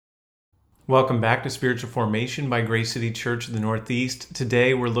Welcome back to Spiritual Formation by Grace City Church of the Northeast.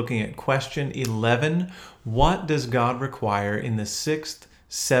 Today we're looking at question 11. What does God require in the 6th,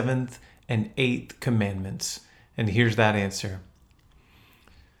 7th, and 8th commandments? And here's that answer.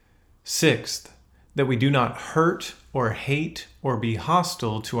 6th, that we do not hurt or hate or be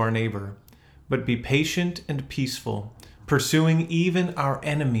hostile to our neighbor, but be patient and peaceful, pursuing even our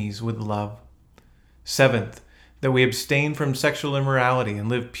enemies with love. 7th, that we abstain from sexual immorality and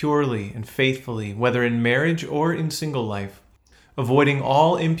live purely and faithfully, whether in marriage or in single life, avoiding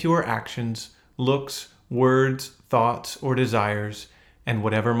all impure actions, looks, words, thoughts, or desires, and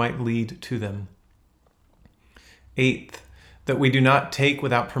whatever might lead to them. 8th, that we do not take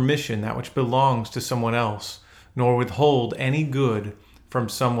without permission that which belongs to someone else, nor withhold any good from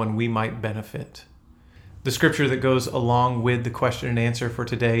someone we might benefit. The scripture that goes along with the question and answer for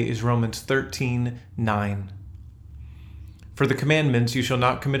today is Romans 13:9. For the commandments, you shall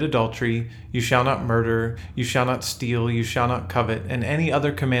not commit adultery, you shall not murder, you shall not steal, you shall not covet, and any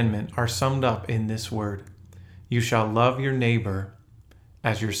other commandment are summed up in this word: you shall love your neighbor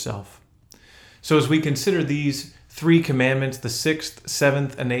as yourself. So as we consider these three commandments, the 6th,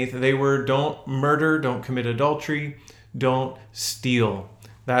 7th, and 8th, they were don't murder, don't commit adultery, don't steal.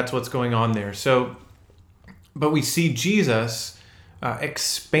 That's what's going on there. But we see Jesus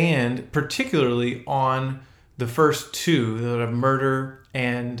expand particularly on the first two, that of murder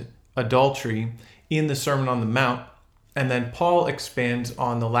and adultery, in the Sermon on the Mount. And then Paul expands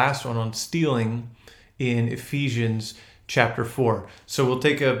on the last one, on stealing, in Ephesians chapter 4. So we'll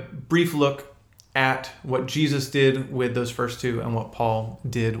take a brief look at what Jesus did with those first two and what Paul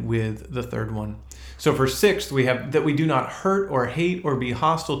did with the third one. So for 6th, we have that we do not hurt or hate or be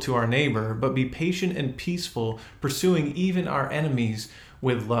hostile to our neighbor, but be patient and peaceful, pursuing even our enemies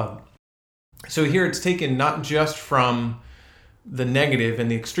with love. So here it's taken not just from the negative and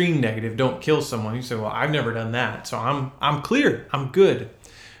the extreme negative, don't kill someone. You say, well, I've never done that, so I'm clear, I'm good.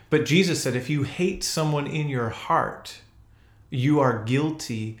 But Jesus said, if you hate someone in your heart, you are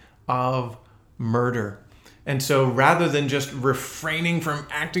guilty of murder. And so rather than just refraining from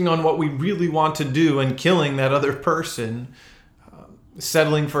acting on what we really want to do and killing that other person,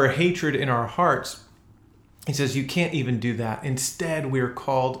 settling for hatred in our hearts, he says you can't even do that. Instead, we are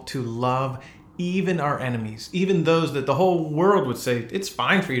called to love even our enemies, even those that the whole world would say, it's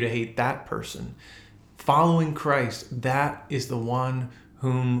fine for you to hate that person. Following Christ, that is the one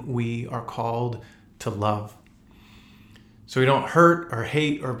whom we are called to love. So we don't hurt or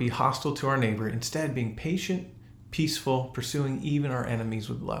hate or be hostile to our neighbor, instead being patient, peaceful, pursuing even our enemies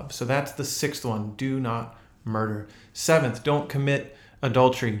with love. So that's the 6th one, do not murder. 7th, don't commit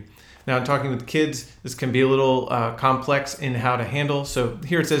adultery. Now, in talking with kids, this can be a little complex in how to handle. So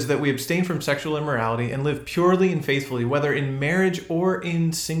here it says that we abstain from sexual immorality and live purely and faithfully, whether in marriage or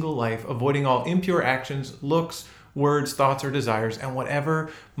in single life, avoiding all impure actions, looks, words, thoughts, or desires, and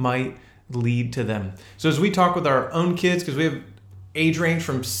whatever might lead to them. So as we talk with our own kids, because we have age range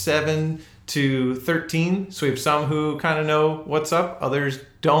from 7 to 13, so we have some who kind of know what's up, others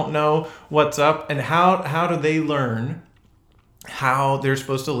don't know what's up, and how do they learn how they're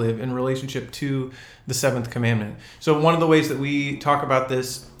supposed to live in relationship to the 7th commandment. So one of the ways that we talk about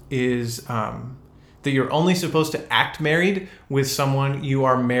this is that you're only supposed to act married with someone you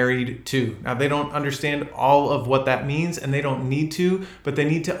are married to. Now, they don't understand all of what that means, and they don't need to, but they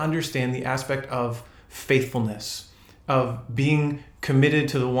need to understand the aspect of faithfulness, of being committed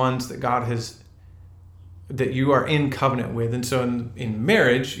to the ones that God has, that you are in covenant with. And so in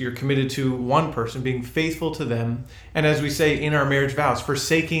marriage, you're committed to one person, being faithful to them. And as we say in our marriage vows,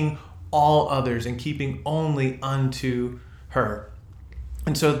 forsaking all others and keeping only unto her.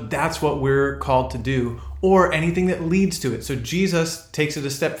 And so that's what we're called to do, or anything that leads to it. So Jesus takes it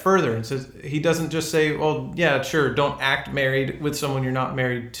a step further and says, he doesn't just say, well, yeah, sure, don't act married with someone you're not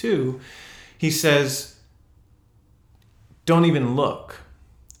married to. He says, don't even look.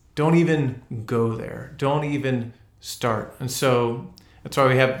 Don't even go there. Don't even start. And so that's why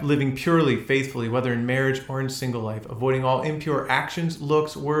we have living purely, faithfully, whether in marriage or in single life, avoiding all impure actions,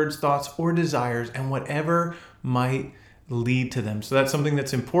 looks, words, thoughts, or desires, and whatever might lead to them. So that's something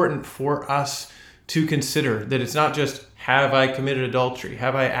that's important for us to consider, that it's not just, have I committed adultery?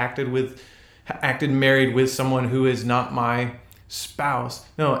 Have I acted married with someone who is not my spouse?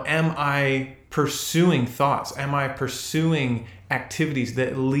 No, am I pursuing thoughts? Am I pursuing activities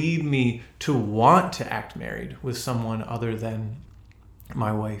that lead me to want to act married with someone other than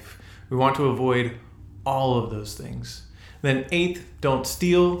my wife? We want to avoid all of those things. Then eighth, don't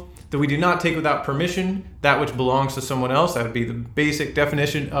steal. That we do not take without permission that which belongs to someone else. That would be the basic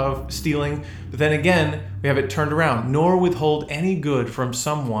definition of stealing. But then again, we have it turned around. Nor withhold any good from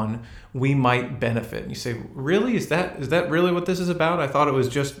someone we might benefit. And you say, really? Is that really what this is about? I thought it was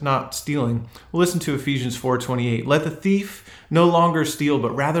just not stealing. Well, listen to Ephesians 4:28. Let the thief no longer steal,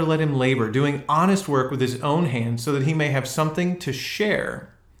 but rather let him labor, doing honest work with his own hands, so that he may have something to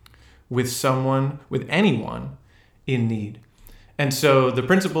share with anyone in need. And so the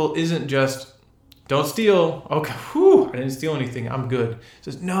principle isn't just, don't steal. Okay, I didn't steal anything. I'm good. It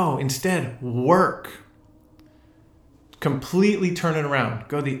says, no, instead, work. Completely turn it around.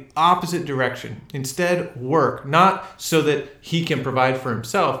 Go the opposite direction. Instead, work. Not so that he can provide for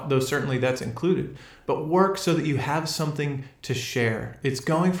himself, though certainly that's included, but work so that you have something to share. It's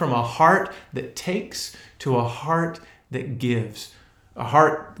going from a heart that takes to a heart that gives.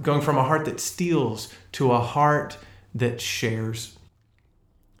 Going from a heart that steals to a heart that shares.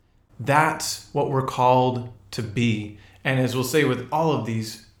 That's what we're called to be. And as we'll say with all of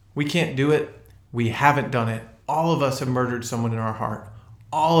these, we can't do it. We haven't done it. All of us have murdered someone in our heart.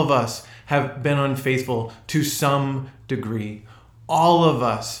 All of us have been unfaithful to some degree. All of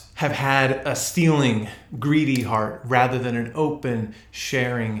us have had a stealing, greedy heart rather than an open,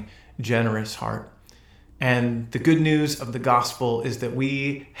 sharing, generous heart. And the good news of the gospel is that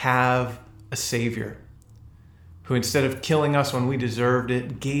we have a Savior who, instead of killing us when we deserved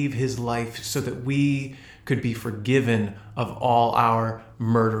it, gave his life so that we could be forgiven of all our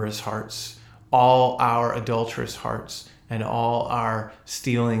murderous hearts, all our adulterous hearts, and all our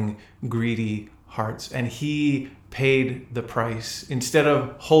stealing, greedy hearts. And he paid the price. Instead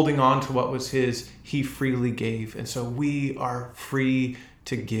of holding on to what was his, he freely gave. And so we are free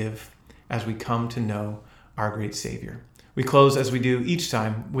to give as we come to know our great Savior. We close, as we do each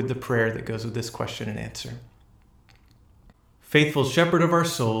time, with the prayer that goes with this question and answer. Faithful shepherd of our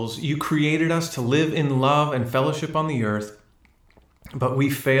souls, you created us to live in love and fellowship on the earth, but we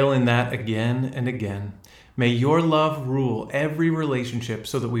fail in that again and again. May your love rule every relationship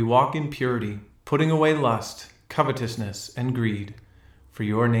so that we walk in purity, putting away lust, covetousness, and greed, for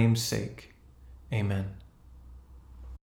your name's sake. Amen.